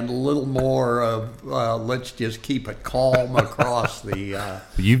down Yeah. and a little more of let's just keep it calm across the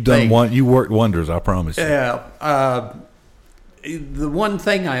You've done thing. you worked wonders, I promise you. Yeah. The one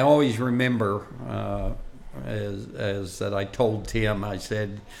thing I always remember is that I told Tim, I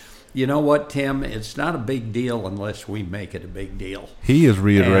said, you know what, Tim, it's not a big deal unless we make it a big deal. He has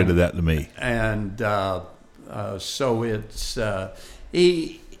reiterated that to me. And so it's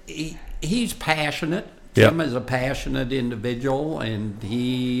he's passionate. Yep. Tim is a passionate individual, and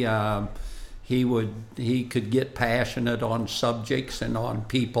he could get passionate on subjects and on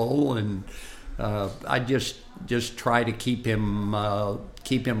people, and I just try to keep him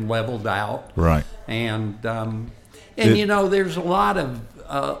leveled out. Right. And there's a lot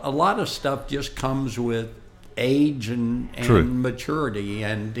of stuff just comes with age and True. maturity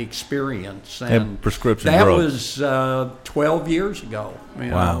and experience And prescription that drugs. was 12 years ago.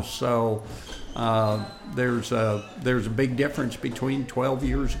 Wow. So there's a big difference between 12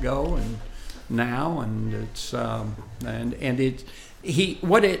 years ago and now, and it's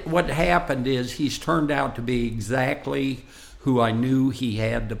what happened is he's turned out to be exactly who I knew he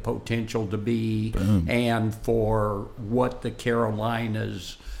had the potential to be, and for what the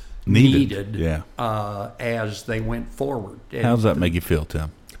Carolinas needed Yeah. as they went forward. And How does that make you feel,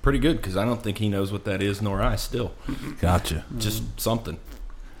 Tim? Pretty good, because I don't think he knows what that is, nor I still. Gotcha. Just something.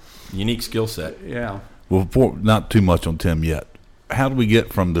 Unique skill set. Yeah. Well, not too much on Tim yet. How do we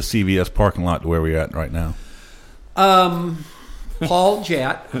get from the CVS parking lot to where we're at right now? Paul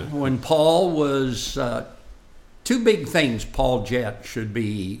Jett, when Paul was two big things Paul Jett should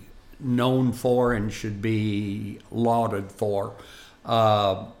be known for and should be lauded for.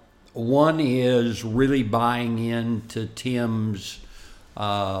 One is really buying into Tim's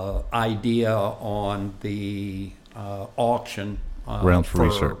idea on the auction. Rounds for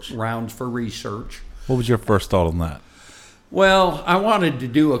Research. Rounds for Research. What was your first thought on that? Well, I wanted to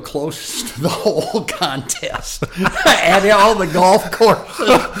do a closest to the hole contest at all the golf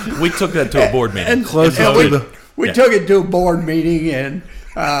courses. We took that to a board meeting. And we took it to a board meeting, and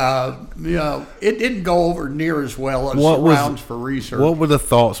it didn't go over near as well as Rounds for Research. What were the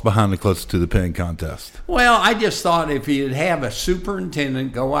thoughts behind the closest to the pin contest? Well, I just thought if you'd have a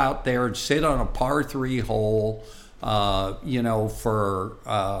superintendent go out there and sit on a par 3 hole, for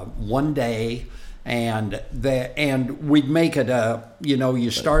one day, and we'd make it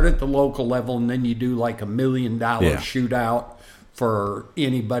you start at the local level, and then you do like $1 million shootout for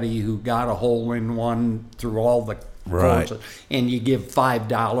anybody who got a hole in one through all the courses, and you give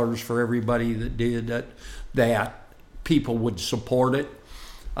 $5 for everybody that did it. That people would support it.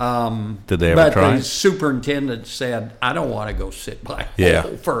 Did they ever try? But the superintendent said, "I don't want to go sit by a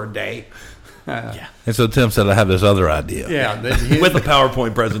hole for a day." And so Tim said, I have this other idea. Yeah, with a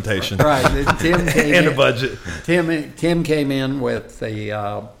PowerPoint presentation. Right. Tim came and in, a budget. Tim came in with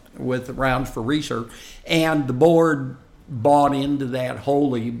the Rounds for Research, and the board bought into that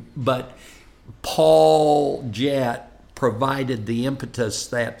wholly, but Paul Jett provided the impetus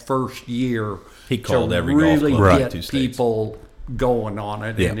that first year. He called to every golf really club in get 2 states. people going on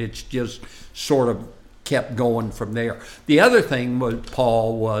it, Yeah. and it's just sort of kept going from there. The other thing with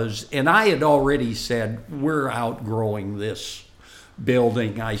Paul was, and I had already said, we're outgrowing this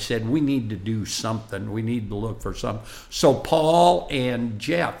building. I said, we need to do something. We need to look for something. So Paul and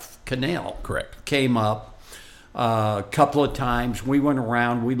Jeff Cannell came up a couple of times. We went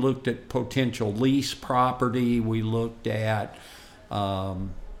around. We looked at potential lease property. We looked at...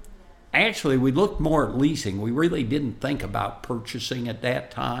 Actually, we looked more at leasing. We really didn't think about purchasing at that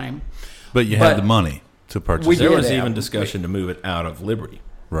time. But you had the money to purchase There it. was even discussion to move it out of Liberty.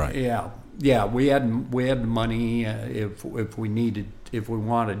 Right. Yeah. We had the money if we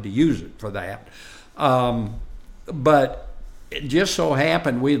wanted to use it for that. But it just so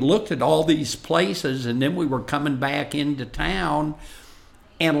happened we had looked at all these places, and then we were coming back into town,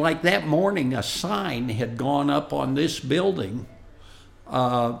 and like that morning, a sign had gone up on this building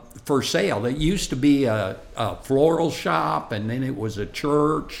for sale. It used to be a floral shop, and then it was a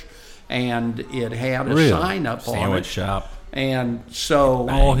church, and it had a sign up on it. Sandwich shop. And so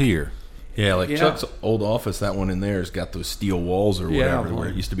All here. Yeah, like Chuck's old office, that one in there has got those steel walls or whatever, where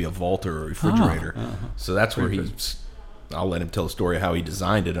it used to be a vault or a refrigerator. So that's where I'll let him tell the story of how he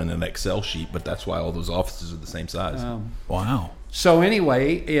designed it on an Excel sheet, but that's why all those offices are the same size. Wow. So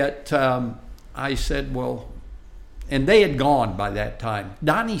anyway, I said, well, and they had gone by that time.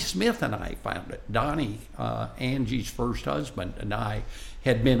 Donnie Smith and I found it. Donnie, Angie's first husband, and I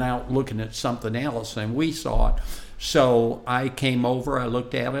had been out looking at something else, and we saw it. So I came over, I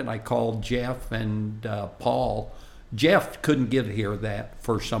looked at it, I called Jeff and Paul. Jeff couldn't get here that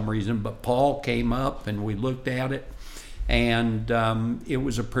for some reason, but Paul came up and we looked at it, and it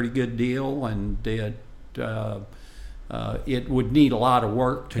was a pretty good deal, and it would need a lot of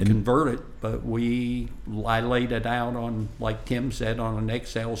work to convert it, but I laid it out on, like Tim said, on an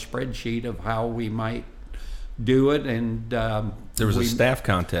Excel spreadsheet of how we might do it, and there was a staff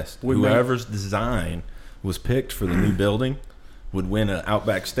contest. Whoever's design was picked for the new building would win an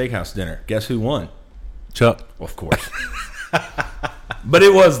Outback Steakhouse dinner. Guess who won? Chuck. Well, of course. But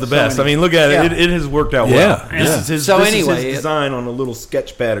it was the best. I mean, look at it. It has worked out well. This is his design on a little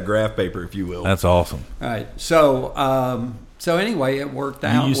sketch pad of graph paper, if you will. That's awesome. All right. So anyway, it worked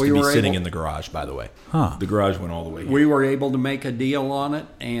out. You used to be sitting in the garage, by the way. Huh. The garage went all the way here. We were able to make a deal on it,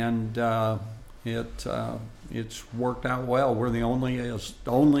 and it's worked out well. We're the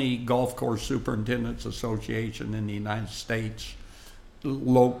only golf course superintendents association in the United States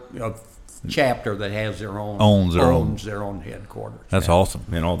chapter that has their own owns their own headquarters. That's awesome.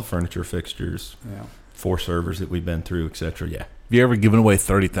 And all the furniture fixtures, 4 servers that we've been through, etc. Yeah. Have you ever given away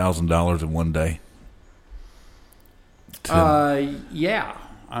 $30,000 in one day? Yeah.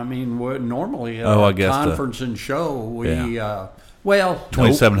 I mean, normally I guess conference and show we.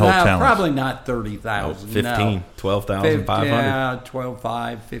 27 hole challenge. Probably not 30,000. 15, 12,500. Yeah,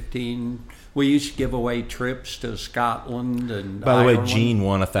 12,500, 15. We used to give away trips to Scotland and. By the Ireland. way, Gene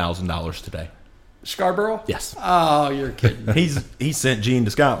won $1,000 today. Scarborough? Yes. Oh, you're kidding. he sent Gene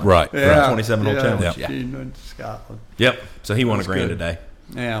to Scotland. Right. For a 27 hole challenge. Yep. Yeah. Gene went to Scotland. Yep. So he won That's $1,000 good. today.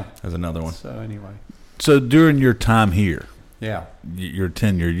 Yeah. That's another one. So anyway. So during your time here, Yeah. your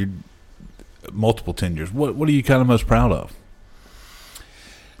tenure, multiple tenures, what are you kind of most proud of?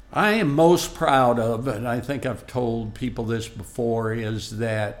 I am most proud of, and I think I've told people this before, is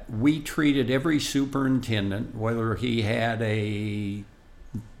that we treated every superintendent, whether he had a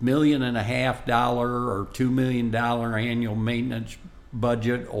 $1.5 million or $2 million annual maintenance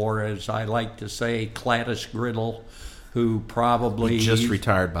budget, or as I like to say, Cladis Griddle, who probably He just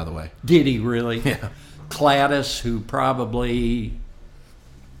retired, by the way. Did he really? Yeah. Cladis, who probably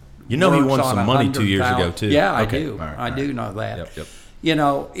You know he works won on some money 2 years ago, too. Yeah, I Okay. do. All right, I all do right. know that. Yep. You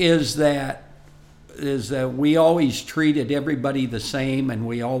know, is that we always treated everybody the same, and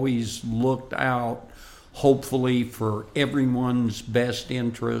we always looked out, hopefully, for everyone's best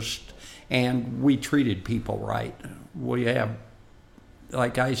interest, and we treated people right. We have,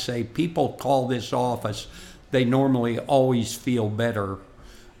 like I say, people call this office, they normally always feel better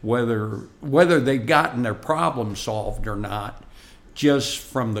whether they've gotten their problem solved or not, just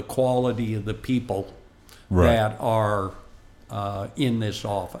from the quality of the people that are in this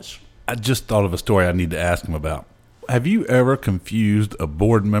office. I just thought of a story I need to ask him about. Have you ever confused a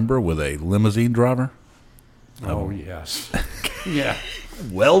board member with a limousine driver? Oh, yes. Yeah.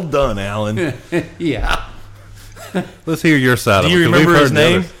 Well done, Alan. Yeah. Let's hear your side Do of it. you 'cause we've remember heard his the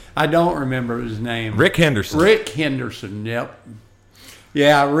name? others. I don't remember his name. Rick Henderson. Rick Henderson, yep.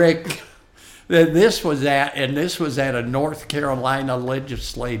 Yeah, Rick. This was at a North Carolina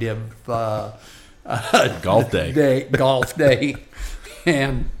legislative Golf day. golf day.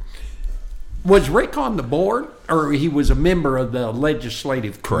 And was Rick on the board, or he was a member of the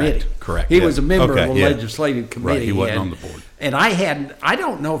legislative committee? Correct. He Yeah. was a member Okay, of the yeah. legislative committee. he wasn't and, on the board. And I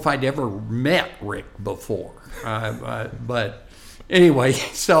don't know if I'd ever met Rick before, but anyway,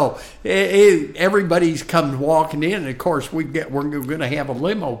 so everybody's come walking in, and of course we're going to have a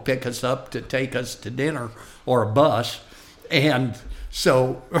limo pick us up to take us to dinner, or a bus, and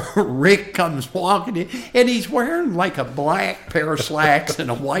so Rick comes walking in, and he's wearing like a black pair of slacks and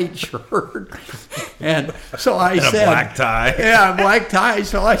a white shirt, and so I said, a black tie. Yeah, a black tie.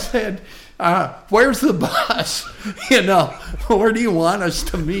 So I said, "Where's the bus? You know, where do you want us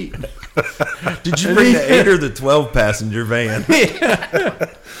to meet?" Did you bring the 8 or the 12 passenger van?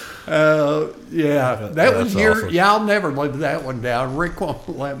 Yeah, that was your. awesome. Yeah, I'll never live that one down. Rick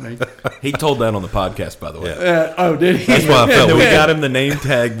won't let me. He told that on the podcast, by the way. Did he? That's why I And felt then we we got him the name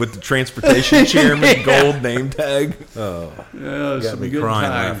tag with the transportation chairman gold name tag. Yeah, some me good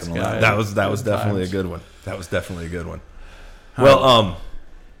crying times, laughing loud. guys. That was Good definitely times. a good one. That was definitely a good one. Well,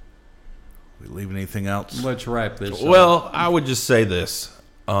 we leaving anything else? Let's wrap this up. well, I would just say this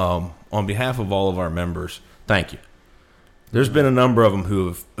on behalf of all of our members. Thank you. There's been a number of them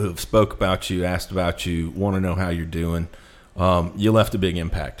who have spoke about you, asked about you, want to know how you're doing. You left a big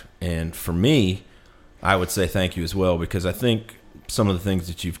impact, and for me, I would say thank you as well, because I think some of the things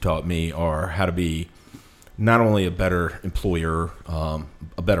that you've taught me are how to be not only a better employer,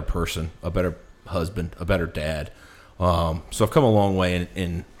 a better person, a better husband, a better dad. So I've come a long way,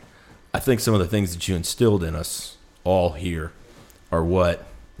 and I think some of the things that you instilled in us all here are what,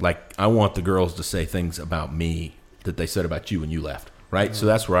 like, I want the girls to say things about me that they said about you when you left, right? So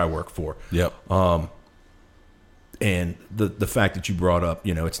that's where I work for. Yep. And the fact that you brought up,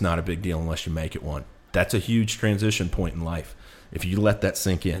 it's not a big deal unless you make it one. That's a huge transition point in life. If you let that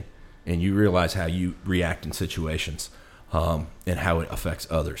sink in and you realize how you react in situations and how it affects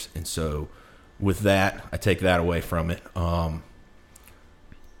others. And so with that, I take that away from it.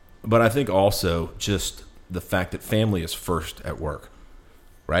 But I think also just the fact that family is first at work,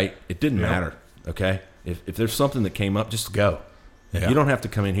 right? It didn't matter, okay? If there's something that came up, just go. Yeah. You don't have to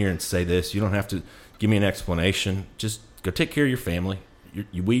come in here and say this. You don't have to give me an explanation. Just go take care of your family.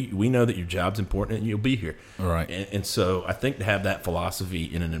 We know that your job's important and you'll be here. All right. And so I think to have that philosophy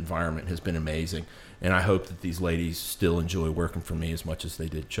in an environment has been amazing. And I hope that these ladies still enjoy working for me as much as they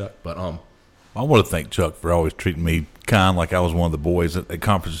did Chuck. But I want to thank Chuck for always treating me kind, like I was one of the boys at the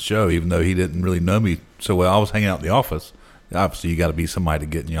conference show, even though he didn't really know me so well. I was hanging out in the office. Obviously, you got to be somebody to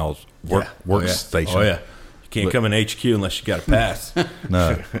get in y'all's workstation. Oh, yeah. You can't come in HQ unless you got a pass.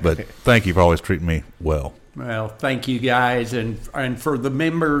 No, but thank you for always treating me well. Well, thank you guys, and for the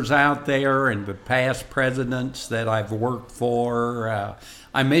members out there and the past presidents that I've worked for,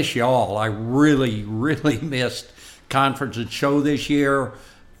 I miss y'all. I really, really missed conference and show this year.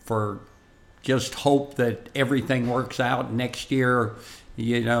 Just hope that everything works out next year.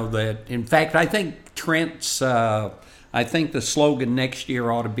 In fact, I think Trent's. I think the slogan next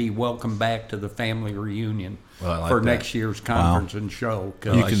year ought to be "Welcome back to the family reunion" Well, I like for that. next year's conference and show.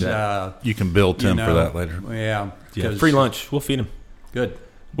 You can bill Tim for that later. Yeah, Yeah, free lunch. We'll feed him. Good.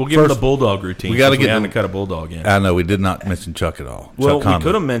 We'll give him the bulldog routine. we gotta since get we the- haven't cut a bulldog in. I know we did not mention Chuck at all. Well, Chuck we Conley.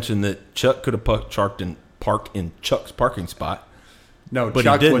 could have mentioned that Chuck could have parked in Chuck's parking spot. No, But he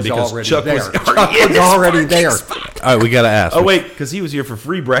Chuck didn't was because already Chuck there. was Chuck already in was his already there. All right, we got to ask. Oh, wait, because he was here for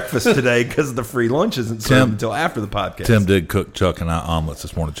free breakfast today because the free lunch isn't served until after the podcast. Tim did cook Chuck and I omelets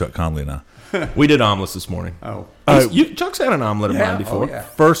this morning. Chuck Conley and I. We did omelets this morning. Oh. Chuck's had an omelet of mine before. Oh, yeah.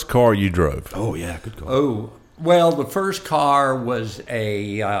 First car you drove. Oh, yeah, good call. Oh, well, the first car was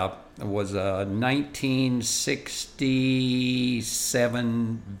a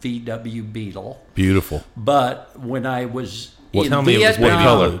 1967 VW Beetle. Beautiful. But when I was Well, in tell me it was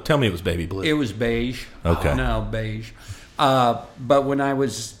Vietnam, baby blue. Tell me it was baby blue. It was beige. Okay. No, beige. But when I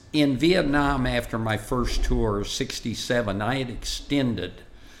was in Vietnam after my first tour of 67, I had extended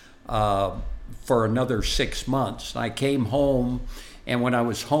for another 6 months. I came home, and when I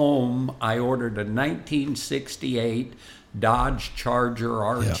was home, I ordered a 1968 Dodge Charger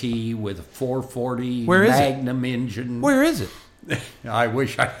RT with a 440 Where is it? Magnum engine. Where is it? I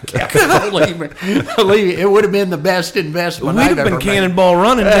wish I kept it. Believe me, it would have been the best investment We'd I've have ever been made. cannonball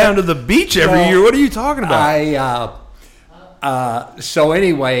running down to the beach every year. What are you talking about? So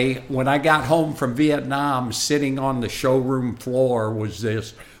anyway, when I got home from Vietnam, sitting on the showroom floor was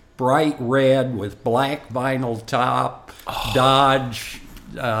this bright red with black vinyl top Dodge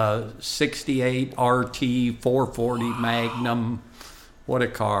 68 RT 440 Magnum. What a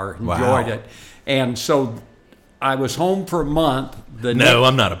car. Enjoyed it. And so I was home for a month. No,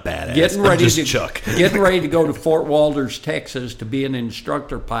 I'm not a badass. Getting ready I'm just to Chuck. getting ready to go to Fort Walters, Texas, to be an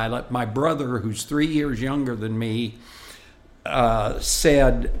instructor pilot. My brother, who's 3 years younger than me,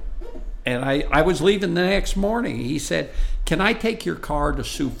 said, and I was leaving the next morning. He said, "Can I take your car to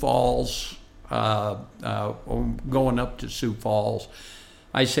Sioux Falls? Going up to Sioux Falls."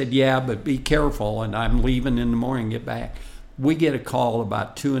 I said, "Yeah, but be careful." And I'm leaving in the morning. Get back. We get a call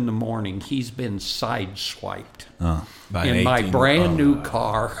about 2 a.m. He's been sideswiped By in an my 18 brand new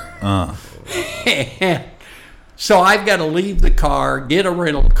car. And so I've got to leave the car, get a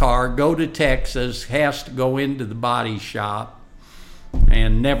rental car, go to Texas, has to go into the body shop,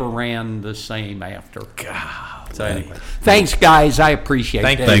 and never ran the same after. God. So anyway, thanks, guys. I appreciate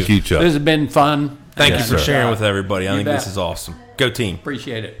it. Thank you, Chuck. This has been fun. Thank Yes, you for sir. sharing with everybody. I You think bet. this is awesome. Go team.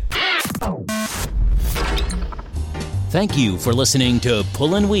 Appreciate it. Thank you for listening to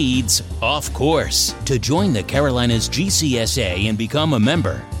Pullin' Weeds Off Course. To join the Carolinas GCSA and become a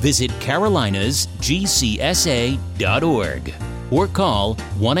member, visit carolinasgcsa.org or call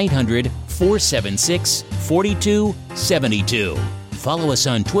 1-800-476-4272. Follow us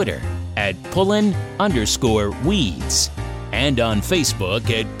on Twitter at Pullin_Weeds and on Facebook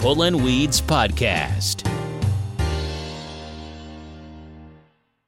at Pullin' Weeds Podcast.